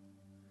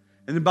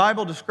 And the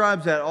Bible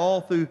describes that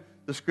all through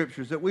the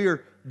Scriptures, that we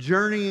are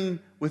journeying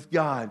with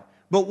God.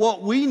 But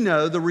what we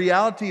know, the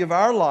reality of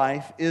our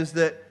life, is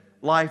that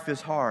life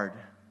is hard.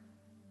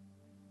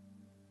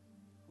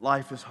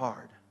 Life is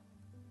hard.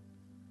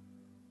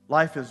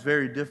 Life is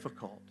very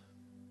difficult.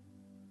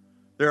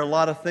 There are a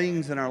lot of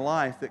things in our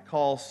life that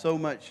cause so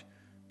much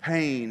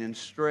pain and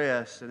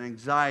stress and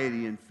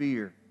anxiety and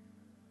fear.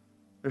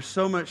 There's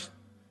so much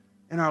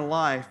in our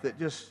life that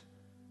just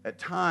at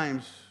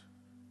times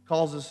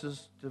causes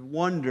us to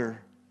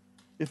wonder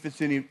if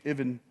it's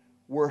even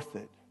worth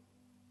it.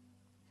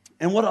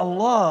 And what I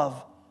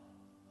love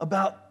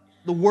about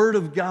the Word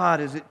of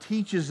God is it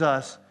teaches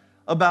us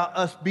about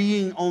us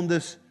being on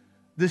this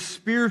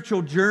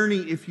spiritual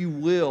journey, if you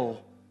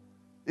will,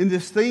 in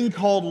this thing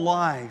called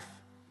life,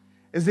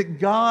 is that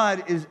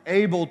God is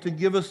able to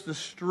give us the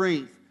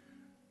strength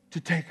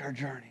to take our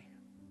journey.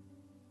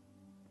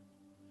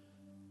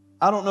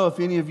 I don't know if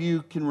any of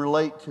you can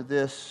relate to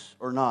this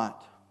or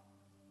not,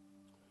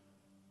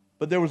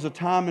 but there was a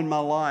time in my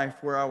life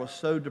where I was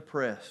so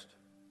depressed.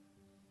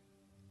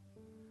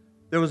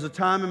 There was a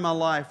time in my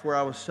life where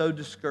I was so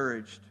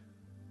discouraged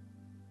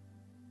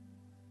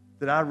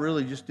that I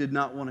really just did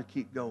not want to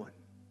keep going.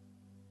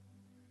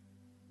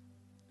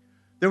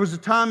 There was a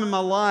time in my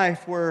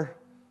life where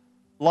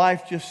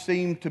life just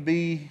seemed to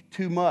be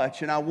too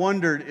much, and I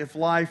wondered if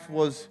life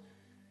was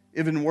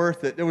even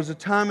worth it. There was a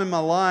time in my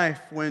life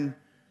when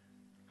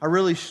I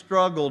really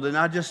struggled, and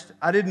I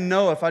didn't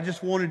know if I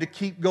just wanted to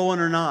keep going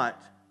or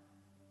not.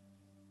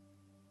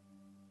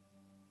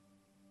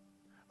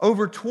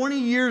 Over 20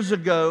 years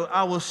ago,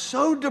 I was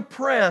so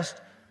depressed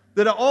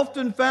that I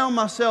often found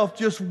myself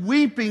just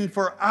weeping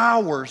for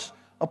hours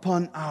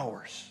upon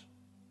hours.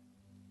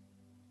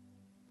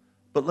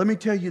 But let me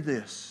tell you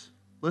this.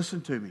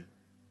 Listen to me.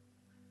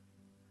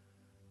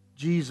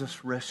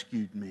 Jesus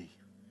rescued me.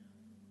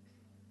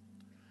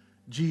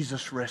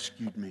 Jesus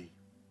rescued me.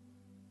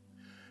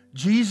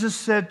 Jesus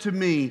said to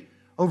me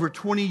over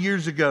 20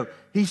 years ago,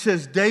 He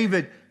says,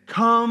 David,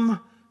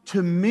 come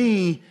to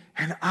me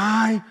and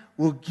I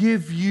will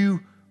give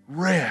you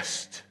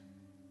rest.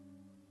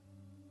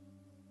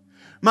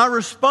 My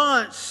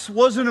response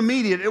wasn't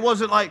immediate. It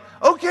wasn't like,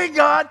 okay,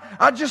 God,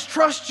 I just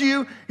trust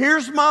you.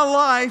 Here's my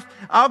life.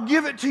 I'll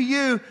give it to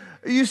you.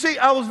 You see,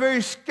 I was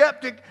very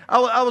skeptic.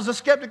 I was a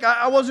skeptic.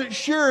 I wasn't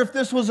sure if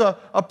this was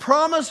a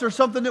promise or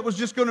something that was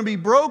just going to be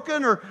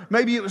broken, or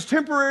maybe it was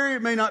temporary.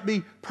 It may not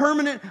be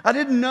permanent. I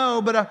didn't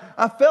know, but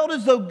I felt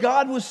as though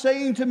God was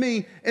saying to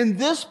me, in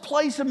this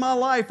place in my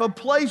life, a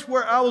place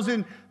where I was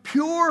in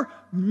pure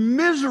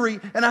misery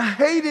and I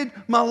hated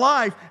my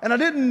life and I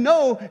didn't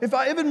know if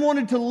I even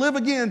wanted to live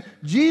again,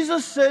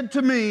 Jesus said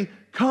to me,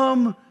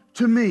 come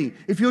to me.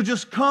 If you'll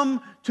just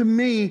come to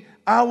me,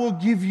 I will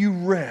give you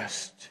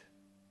rest.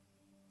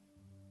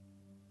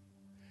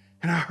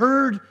 And I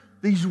heard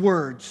these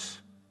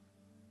words.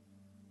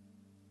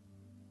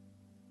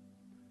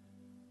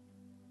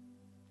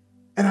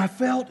 And I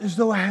felt as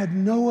though I had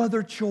no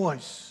other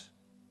choice,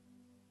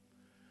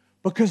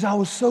 because I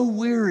was so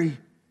weary.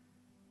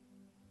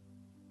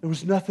 There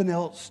was nothing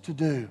else to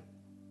do.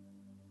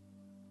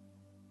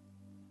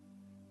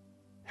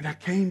 And I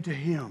came to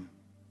Him.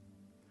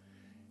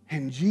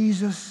 And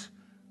Jesus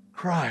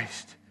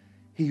Christ,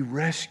 He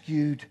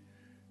rescued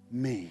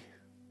me.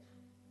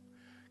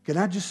 Can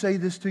I just say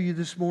this to you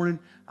this morning?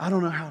 I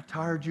don't know how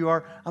tired you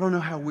are. I don't know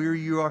how weary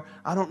you are.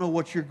 I don't know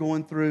what you're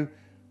going through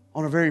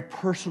on a very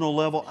personal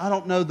level. I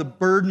don't know the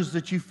burdens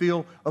that you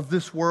feel of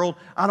this world.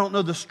 I don't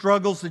know the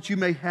struggles that you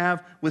may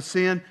have with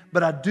sin.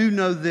 But I do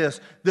know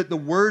this, that the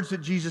words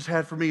that Jesus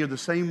had for me are the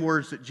same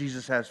words that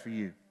Jesus has for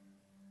you.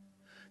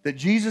 That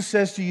Jesus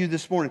says to you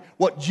this morning,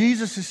 what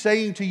Jesus is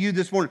saying to you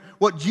this morning,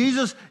 what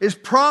Jesus is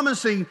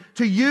promising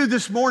to you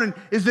this morning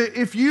is that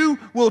if you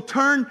will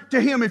turn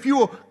to Him, if you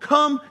will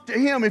come to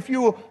Him, if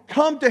you will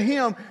come to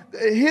Him,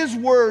 His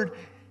word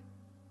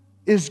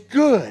is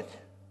good.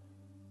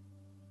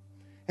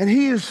 And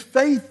He is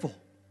faithful.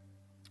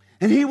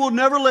 And He will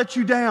never let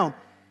you down.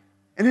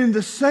 And in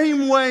the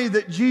same way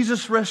that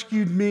Jesus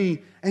rescued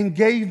me and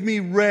gave me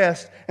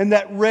rest, and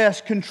that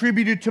rest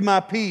contributed to my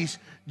peace,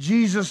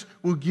 Jesus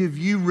will give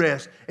you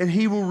rest, and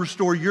He will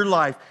restore your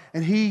life,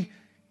 and He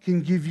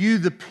can give you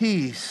the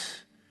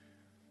peace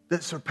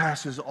that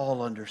surpasses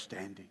all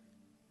understanding.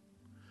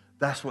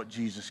 That's what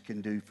Jesus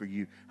can do for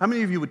you. How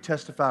many of you would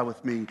testify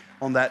with me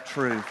on that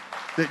truth?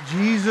 That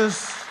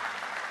Jesus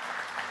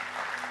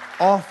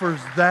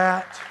offers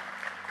that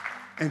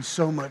and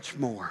so much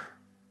more.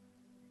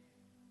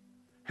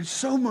 And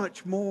so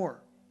much more.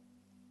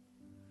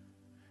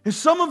 And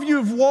some of you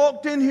have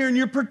walked in here and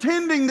you're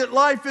pretending that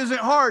life isn't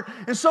hard.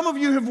 And some of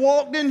you have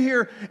walked in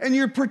here and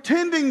you're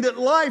pretending that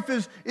life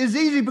is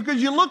easy, because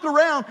you look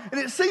around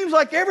and it seems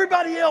like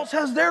everybody else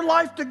has their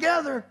life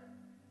together.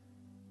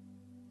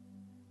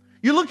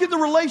 You look at the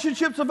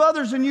relationships of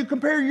others and you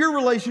compare your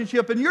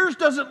relationship, and yours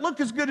doesn't look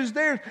as good as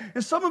theirs.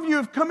 And some of you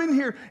have come in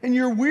here and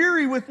you're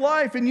weary with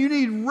life and you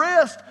need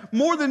rest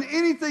more than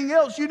anything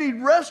else. You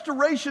need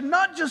restoration,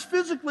 not just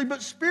physically,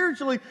 but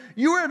spiritually.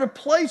 You are at a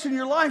place in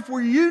your life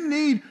where you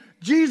need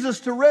Jesus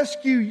to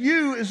rescue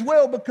you as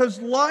well, because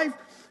life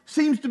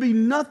seems to be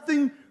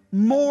nothing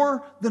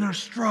more than a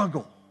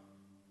struggle.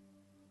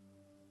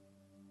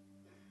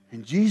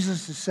 And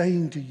Jesus is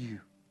saying to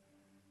you,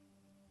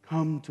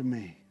 come to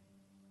me.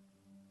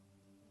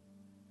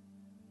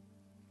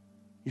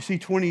 You see,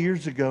 20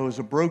 years ago, as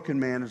a broken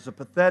man, as a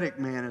pathetic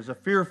man, as a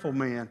fearful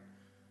man,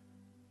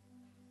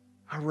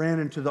 I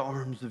ran into the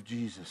arms of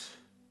Jesus.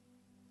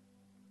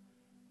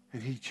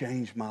 And He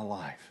changed my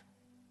life.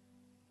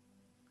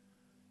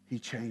 He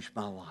changed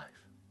my life.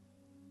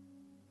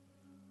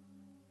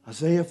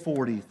 Isaiah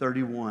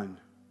 40:31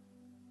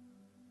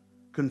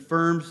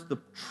 confirms the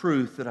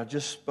truth that I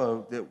just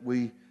spoke, that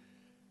we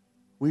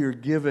are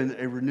given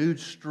a renewed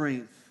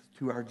strength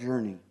to our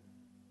journey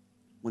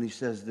when He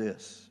says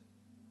this.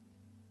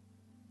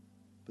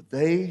 But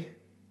they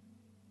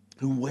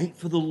who wait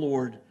for the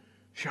Lord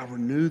shall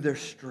renew their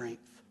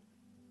strength.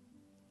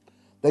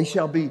 They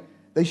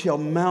shall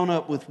mount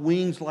up with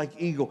wings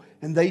like eagle,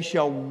 and they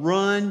shall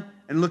run,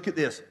 and look at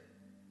this,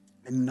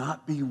 and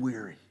not be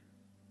weary.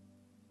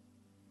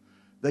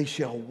 They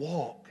shall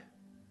walk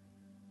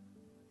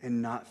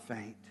and not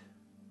faint.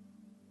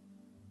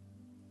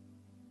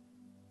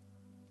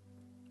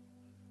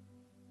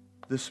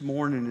 This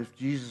morning, if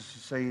Jesus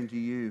is saying to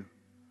you,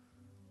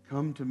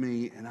 come to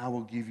me and I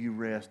will give you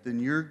rest, then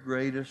your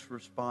greatest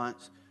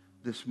response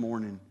this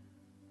morning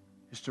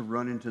is to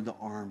run into the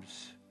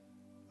arms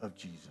of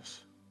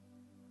Jesus.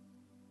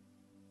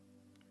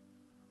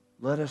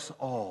 Let us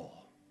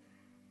all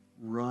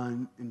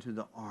run into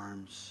the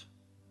arms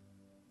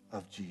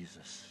of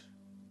Jesus,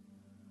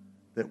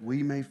 that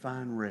we may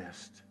find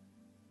rest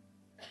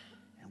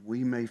and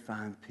we may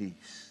find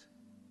peace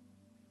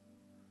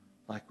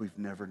like we've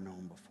never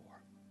known before.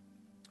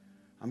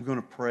 I'm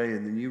going to pray,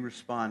 and then you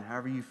respond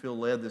however you feel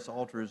led. This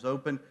altar is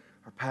open.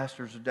 Our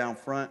pastors are down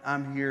front.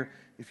 I'm here.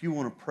 If you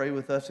want to pray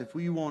with us, if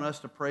you want us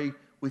to pray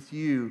with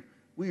you,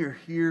 we are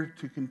here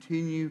to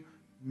continue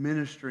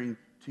ministering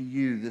to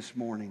you this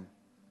morning.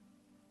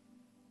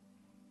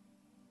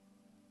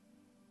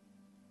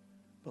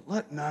 But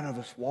let none of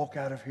us walk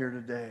out of here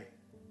today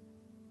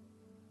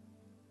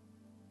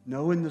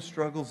knowing the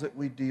struggles that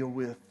we deal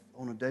with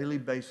on a daily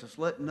basis.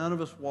 Let none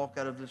of us walk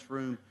out of this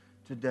room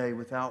today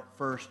without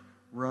first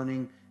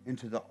running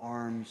into the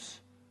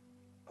arms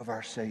of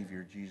our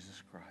Savior,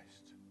 Jesus Christ.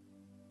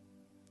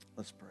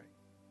 Let's pray.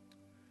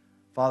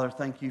 Father,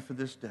 thank you for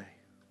this day.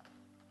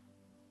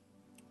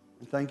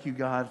 And thank you,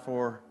 God,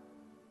 for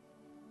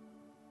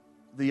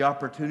the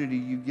opportunity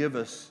you give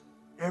us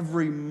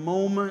every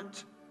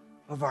moment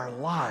of our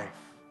life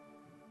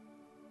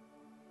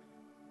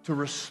to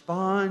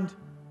respond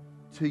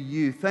to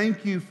you.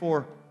 Thank you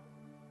for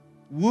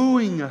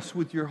wooing us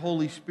with your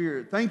Holy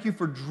Spirit. Thank you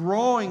for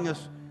drawing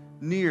us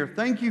near.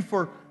 Thank you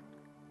for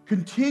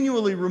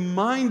continually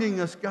reminding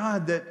us,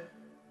 God,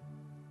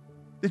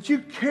 that you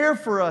care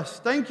for us.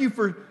 Thank you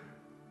for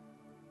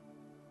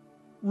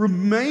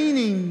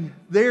remaining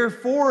there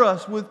for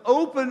us with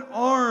open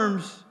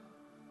arms.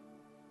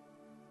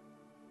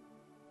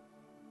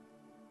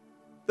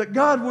 That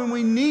God, when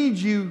we need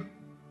you,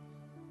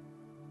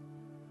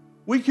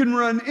 we can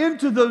run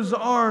into those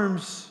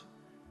arms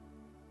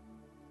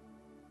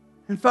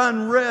and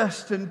find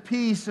rest and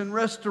peace and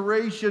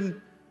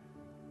restoration,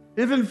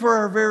 even for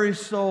our very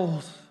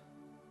souls.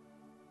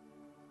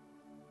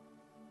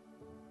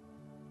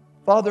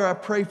 Father, I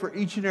pray for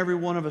each and every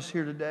one of us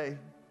here today.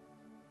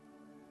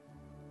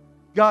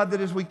 God,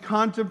 that as we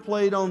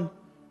contemplate on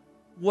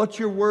what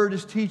your word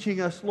is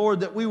teaching us,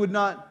 Lord, that we would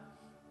not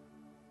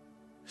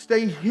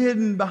stay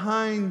hidden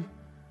behind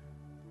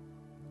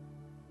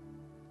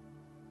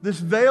this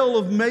veil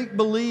of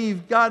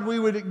make-believe. God, we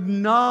would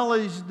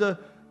acknowledge the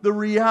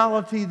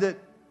reality that,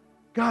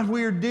 God,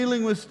 we are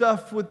dealing with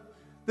stuff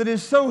that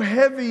is so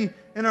heavy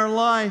in our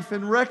life,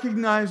 and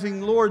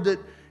recognizing, Lord, that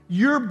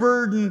your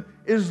burden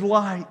is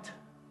light.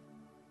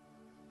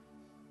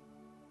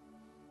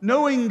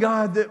 Knowing,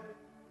 God, that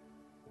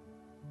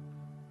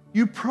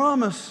you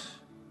promise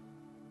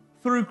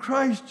through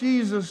Christ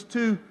Jesus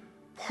to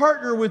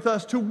partner with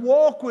us, to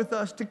walk with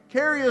us, to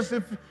carry us,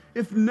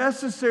 if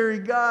necessary,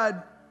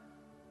 God,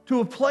 to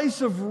a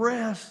place of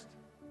rest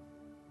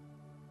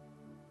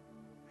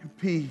and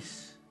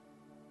peace.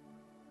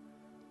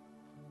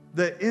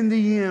 That in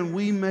the end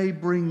we may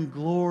bring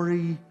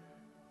glory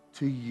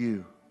to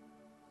you.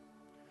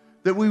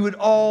 That we would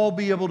all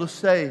be able to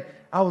say,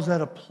 I was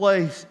at a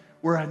place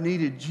where I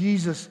needed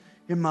Jesus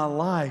in my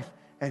life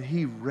and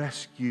He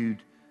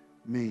rescued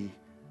me.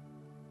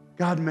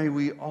 God, may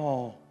we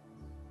all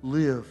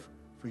live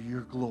for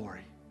your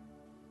glory.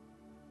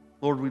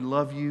 Lord, we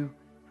love you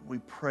and we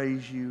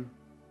praise you.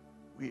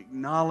 We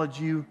acknowledge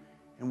you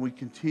and we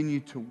continue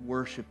to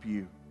worship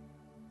you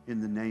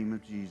in the name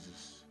of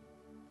Jesus.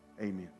 Amen.